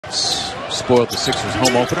spoiled the Sixers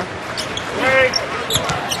home opener.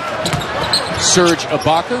 Serge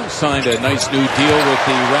Ibaka signed a nice new deal with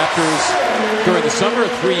the Raptors during the summer, a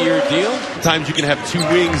 3-year deal. Sometimes you can have two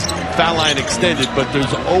wings, foul line extended, but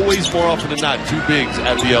there's always, more often than not, two bigs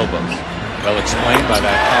at the elbows. Well explained by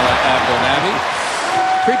that Abdelnaby.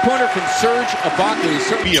 Three-pointer from Serge Ibaka.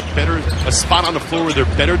 Be a spot on the floor where they're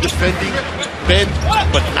better defending, bend,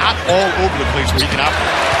 but not all over the place where he can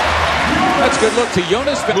operate. That's a good look to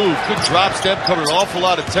Jonas. Move, good drop step, covered an awful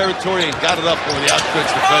lot of territory and got it up over the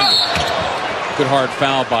outstretched defender. Good hard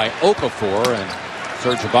foul by Okafor, and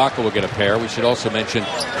Serge Ibaka will get a pair. We should also mention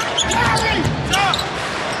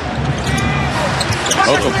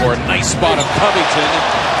Okafor, nice spot of Covington,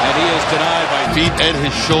 and he is denied by feet and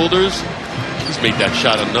his shoulders. He's made that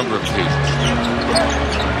shot a number of occasions.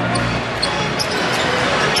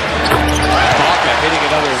 Ibaka hitting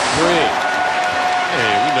another three.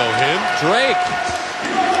 Hey, we know him. Drake.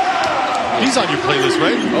 He's on your playlist,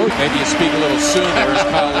 right? Oh, maybe you speak a little soon. There's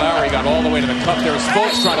Kyle Lowry, got all the way to the cup. There's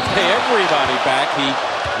Fultz trying to pay everybody back. He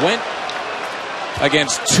went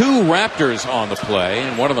against two Raptors on the play,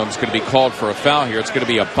 and one of them is going to be called for a foul here. It's going to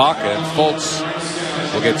be Ibaka, and Fultz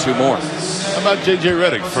will get two more. How about J.J.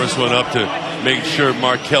 Redick? First one up to make sure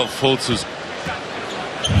Markelle Fultz was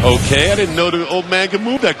okay. I didn't know the old man could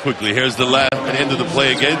move that quickly. Here's the end of the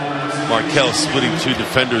play again. Markelle splitting two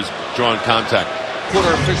defenders, drawing contact.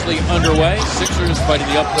 Quarter officially underway. Sixers fighting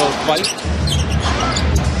the uphill fight.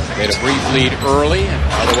 Made a brief lead early, and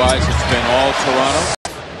otherwise it's been all Toronto.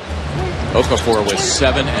 Okafor with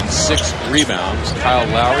 7 and 6 rebounds. Kyle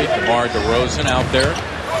Lowry, DeMar DeRozan out there.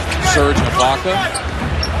 Serge Ibaka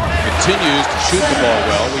continues to shoot the ball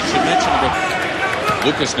well. We should mention that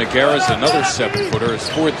Lucas Nogueira's another 7-footer. His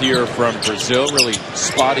 4th year from Brazil. Really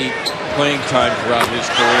spotty playing time throughout his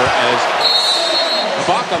career as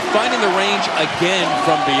Ibaka finding the range again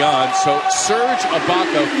from beyond. So Serge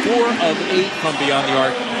Ibaka, 4 of 8 from beyond the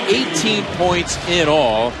arc, 18 points in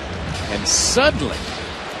all. And suddenly,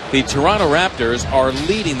 the Toronto Raptors are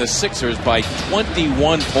leading the Sixers by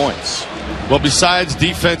 21 points. Well, besides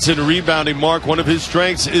defense and rebounding, Mark, one of his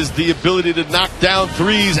strengths is the ability to knock down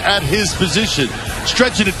threes at his position.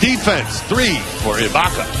 Stretching the defense. 3 for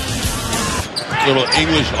Ibaka. Little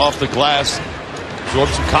English off the glass.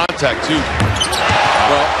 Absorbed some contact, too.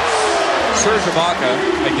 Well, Serge Ibaka,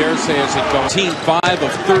 I dare say, is it going team 5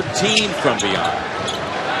 of 13 from beyond.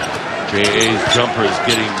 J.A.'s jumper is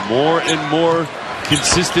getting more and more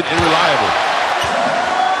consistent and reliable.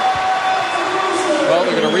 Well,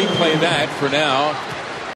 they're going to replay that for now.